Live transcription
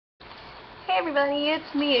everybody,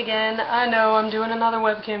 it's me again. I know I'm doing another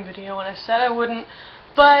webcam video and I said I wouldn't,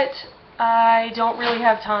 but I don't really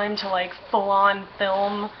have time to like full-on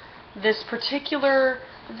film this particular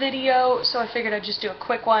video, so I figured I'd just do a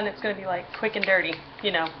quick one. It's going to be like quick and dirty,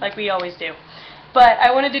 you know, like we always do. But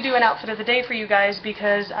I wanted to do an outfit of the day for you guys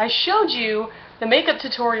because I showed you the makeup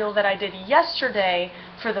tutorial that I did yesterday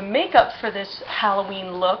for the makeup for this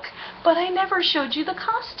Halloween look, but I never showed you the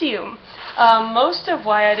costume. Most of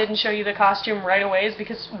why I didn't show you the costume right away is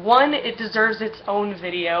because, one, it deserves its own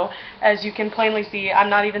video. As you can plainly see, I'm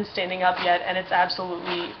not even standing up yet, and it's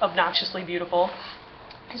absolutely obnoxiously beautiful.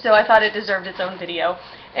 So I thought it deserved its own video.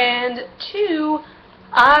 And two,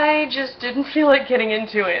 I just didn't feel like getting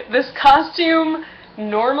into it. This costume,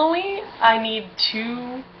 normally, I need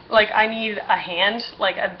a hand,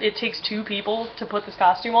 it takes two people to put this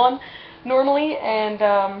costume on, normally,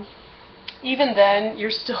 and even then, you're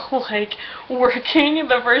still, like, working.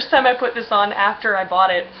 The first time I put this on after I bought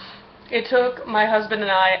it, it took my husband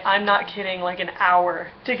and I'm not kidding, like an hour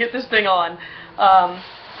to get this thing on,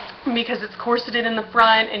 because it's corseted in the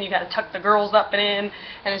front, and you gotta tuck the girls up and in,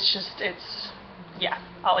 and yeah,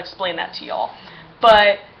 I'll explain that to y'all.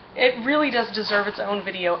 But it really does deserve its own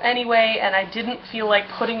video anyway, and I didn't feel like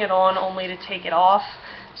putting it on only to take it off.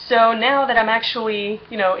 So now that I'm actually,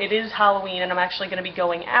 you know, it is Halloween and I'm actually going to be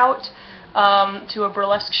going out to a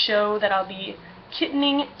burlesque show that I'll be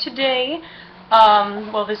kittening today,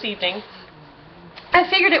 well, this evening, I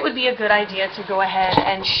figured it would be a good idea to go ahead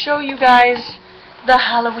and show you guys the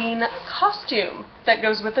Halloween costume that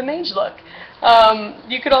goes with the mage look.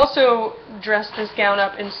 You could also dress this gown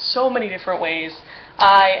up in so many different ways.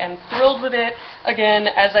 I am thrilled with it. Again,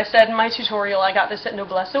 as I said in my tutorial, I got this at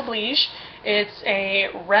Noblesse Oblige. It's a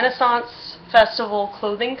Renaissance Festival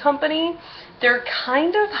clothing company. They're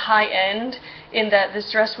kind of high-end in that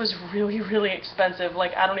this dress was really, really expensive.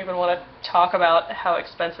 Like, I don't even want to talk about how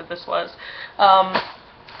expensive this was.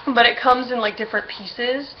 But it comes in like different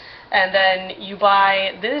pieces, and then you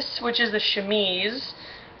buy this, which is the chemise,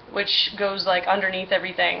 which goes like underneath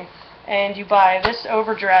everything. And you buy this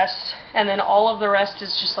overdress, and then all of the rest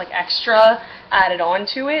is just like extra added on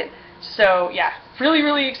to it. So yeah, really,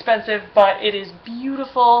 really expensive, but it is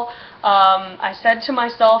beautiful. I said to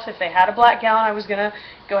myself, if they had a black gown, I was going to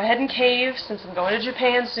go ahead and cave, since I'm going to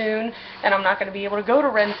Japan soon, and I'm not going to be able to go to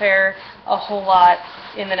Ren Fair a whole lot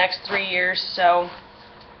in the next 3 years, so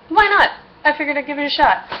why not? I figured I'd give it a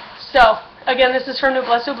shot. So, again, this is from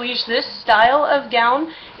Noblesse Oblige. This style of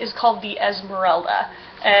gown is called the Esmeralda.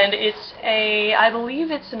 And it's I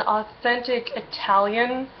believe it's an authentic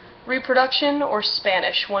Italian reproduction or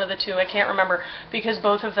Spanish, one of the two, I can't remember, because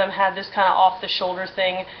both of them had this kind of off-the-shoulder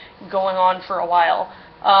thing going on for a while.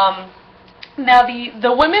 Now,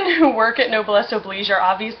 the women who work at Noblesse Oblige are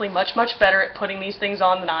obviously much, much better at putting these things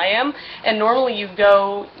on than I am, and normally you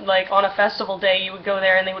go, like, on a festival day, you would go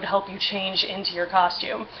there and they would help you change into your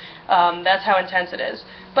costume. That's how intense it is.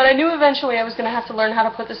 But I knew eventually I was going to have to learn how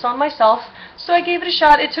to put this on myself, so I gave it a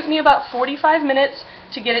shot. It took me about 45 minutes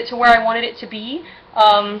to get it to where I wanted it to be.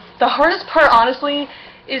 The hardest part, honestly,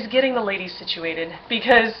 is getting the ladies situated,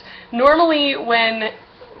 because normally when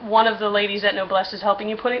one of the ladies at Noblesse is helping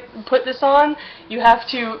you put this on, you have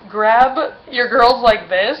to grab your girls like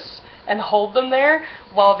this and hold them there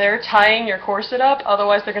while they're tying your corset up,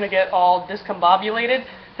 otherwise they're going to get all discombobulated.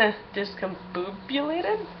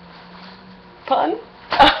 Discombobulated? Pun?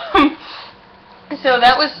 So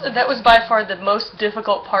that was by far the most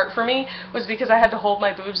difficult part for me, was because I had to hold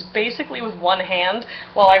my boobs basically with one hand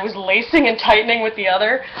while I was lacing and tightening with the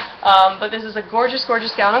other. But this is a gorgeous,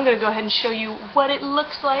 gorgeous gown. I'm going to go ahead and show you what it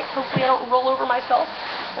looks like. Hopefully I don't roll over myself.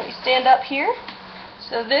 Let me stand up here.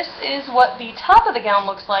 So this is what the top of the gown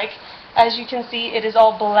looks like. As you can see, it is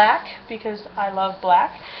all black because I love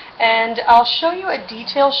black. And I'll show you a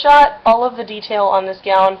detail shot. All of the detail on this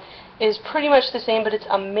gown is pretty much the same, but it's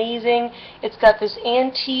amazing. It's got this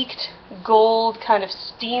antiqued gold kind of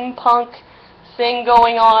steampunk thing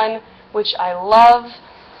going on, which I love.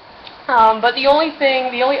 But the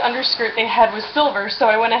only underskirt they had was silver, so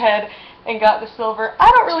I went ahead and got the silver. I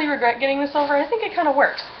don't really regret getting the silver. I think it kind of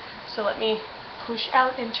works. So let me push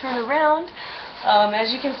out and turn around.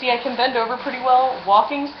 As you can see, I can bend over pretty well.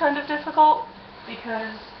 Walking's kind of difficult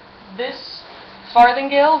because this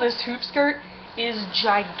farthingale, this hoop skirt, is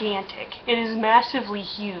gigantic. It is massively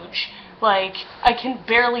huge. Like, I can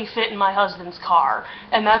barely fit in my husband's car,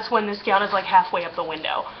 and that's when this gown is like halfway up the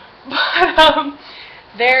window. But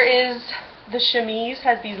there is the chemise,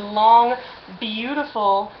 has these long,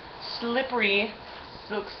 beautiful, slippery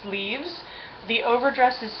silk sleeves. The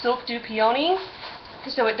overdress is silk du peony,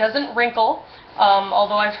 so it doesn't wrinkle.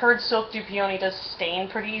 Although I've heard silk du peony does stain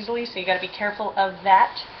pretty easily, so you gotta be careful of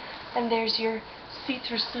that. And there's your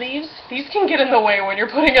see-through sleeves. These can get in the way when you're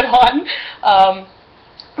putting it on,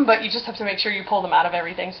 but you just have to make sure you pull them out of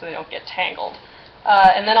everything so they don't get tangled.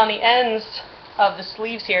 And then on the ends of the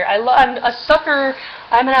sleeves here, I'm a sucker,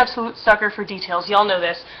 I'm an absolute sucker for details. Y'all know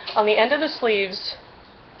this. On the end of the sleeves,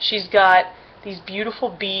 she's got these beautiful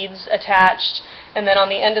beads attached, and then on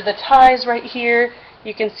the end of the ties right here,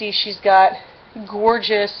 you can see she's got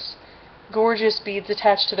gorgeous, gorgeous beads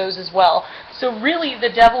attached to those as well. So really, the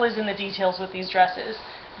devil is in the details with these dresses.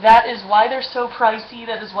 That is why they're so pricey,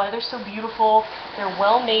 that is why they're so beautiful. They're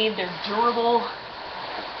well made, they're durable.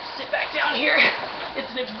 Sit back down here.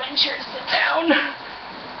 It's an adventure to sit down.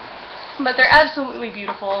 But they're absolutely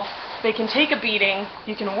beautiful. They can take a beating.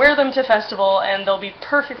 You can wear them to festival and they'll be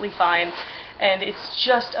perfectly fine. And it's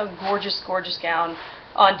just a gorgeous, gorgeous gown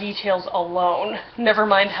on details alone. Never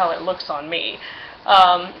mind how it looks on me.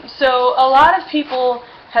 So a lot of people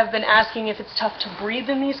have been asking if it's tough to breathe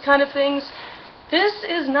in these kind of things. This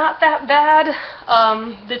is not that bad.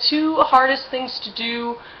 The two hardest things to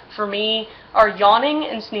do for me are yawning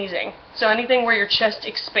and sneezing. So anything where your chest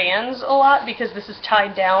expands a lot, because this is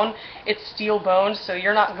tied down, it's steel boned, so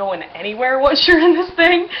you're not going anywhere once you're in this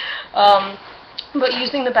thing. But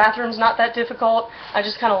using the bathroom's not that difficult. I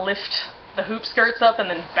just kind of lift the hoop skirts up and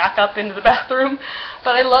then back up into the bathroom.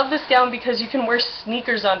 But I love this gown because you can wear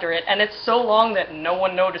sneakers under it, and it's so long that no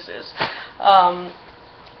one notices.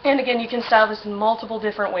 And again, you can style this in multiple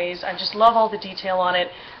different ways. I just love all the detail on it.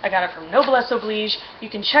 I got it from Noblesse Oblige. You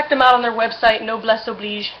can check them out on their website,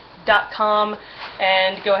 noblesseoblige.com,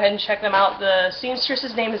 and go ahead and check them out. The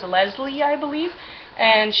seamstress's name is Leslie, I believe,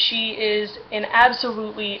 and she is an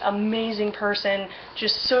absolutely amazing person,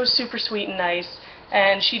 just so super sweet and nice.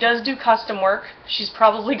 And she does do custom work. She's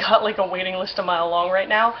probably got like a waiting list a mile long right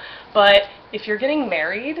now, but if you're getting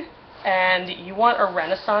married and you want a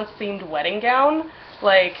Renaissance themed wedding gown,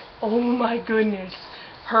 like, oh my goodness,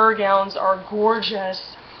 her gowns are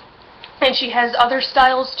gorgeous. And she has other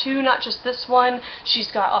styles too, not just this one. She's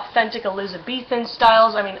got authentic Elizabethan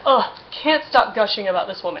styles. I mean, can't stop gushing about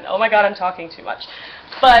this woman. Oh my god, I'm talking too much.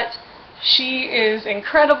 But she is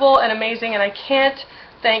incredible and amazing, and I can't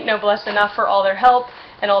thank Noblesse enough for all their help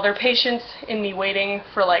and all their patience in me waiting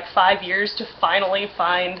for like 5 years to finally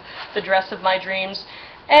find the dress of my dreams.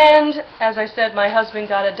 And, as I said, my husband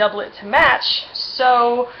got a doublet to match,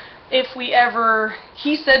 so if we ever,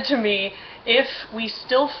 he said to me, if we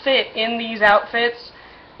still fit in these outfits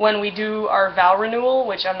when we do our vow renewal,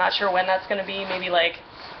 which I'm not sure when that's going to be, maybe like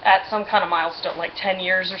at some kind of milestone, like 10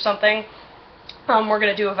 years or something, we're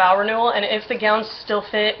going to do a vow renewal, and if the gowns still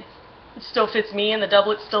fits me and the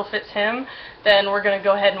doublet still fits him, then we're going to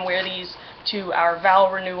go ahead and wear these to our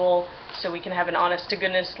vow renewal so we can have an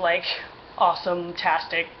honest-to-goodness, like,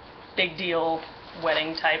 awesome-tastic, big deal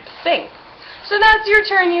wedding type thing. So that's your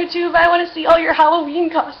turn, YouTube. I want to see all your Halloween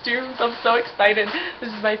costumes. I'm so excited. This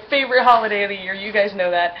is my favorite holiday of the year. You guys know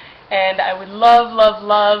that. And I would love, love,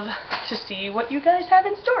 love to see what you guys have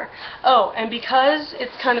in store. Oh, and because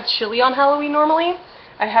it's kind of chilly on Halloween normally,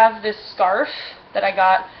 I have this scarf that I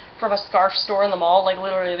got from a scarf store in the mall. Like,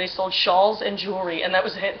 literally, they sold shawls and jewelry, and that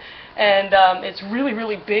was it. And it's really,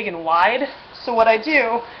 really big and wide. So what I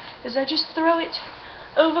do is I just throw it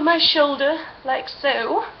over my shoulder, like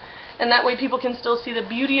so, and that way people can still see the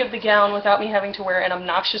beauty of the gown without me having to wear an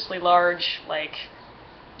obnoxiously large, like,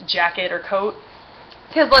 jacket or coat.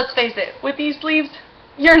 Because let's face it, with these sleeves,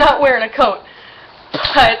 you're not wearing a coat.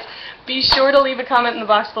 But be sure to leave a comment in the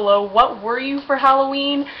box below. What were you for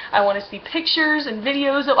Halloween? I want to see pictures and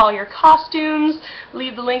videos of all your costumes.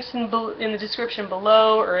 Leave the links in the description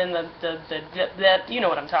below, or in the you know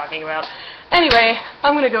what I'm talking about. Anyway,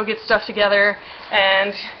 I'm going to go get stuff together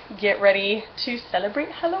and get ready to celebrate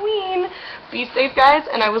Halloween. Be safe, guys,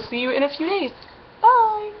 and I will see you in a few days.